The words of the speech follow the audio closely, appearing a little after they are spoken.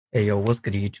Hey yo, what's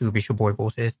good YouTube? It's your boy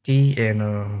VoltzXD, and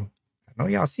I know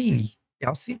y'all see me.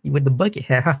 Y'all see me with the bucket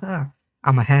hat.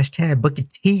 I'm a hashtag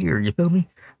bucketeer, you feel me?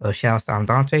 Shouts to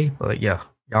Dante, but yeah,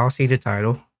 y'all see the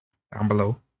title down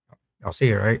below. Y'all see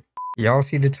it, right? Y'all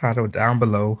see the title down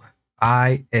below.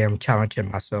 I am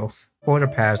challenging myself. For the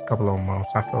past couple of months,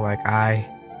 I feel like I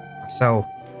myself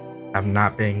have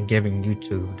not been giving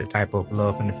YouTube the type of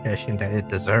love and affection that it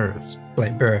deserves.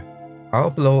 Like, bruh, I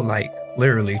upload like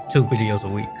literally 2 videos a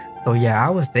week. So yeah, I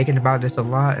was thinking about this a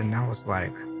lot and I was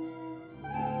like,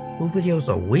 2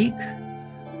 videos a week?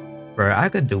 Bruh, I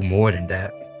could do more than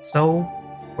that. So,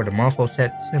 for the month of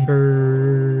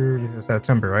September, this is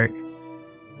September, right?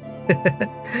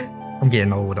 I'm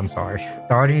getting old, I'm sorry.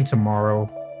 Starting tomorrow,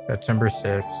 September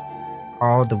 6th,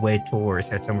 all the way towards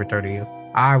September 30th,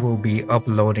 I will be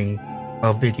uploading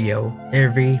a video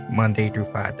every Monday through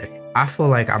Friday. I feel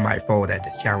like I might fold at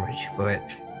this challenge, but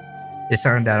it's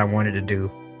something that I wanted to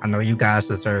do. I know you guys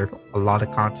deserve a lot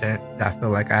of content that I feel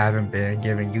like I haven't been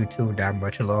giving YouTube that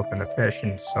much love and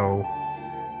affection, so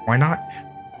why not?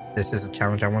 This is a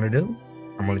challenge I want to do.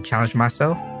 I'm going to challenge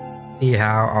myself, see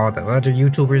how all the other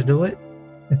YouTubers do it.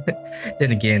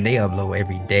 Then again, they upload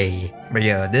every day. But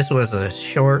yeah, this was a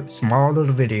short, small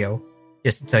little video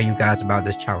just to tell you guys about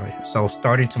this challenge. So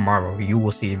starting tomorrow, you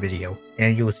will see a video.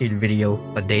 And you will see the video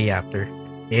a day after.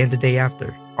 And the day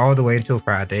after. All the way until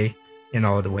Friday. And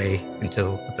all the way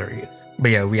until the 30th.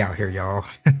 But yeah, we out here, y'all.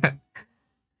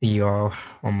 See y'all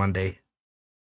on Monday.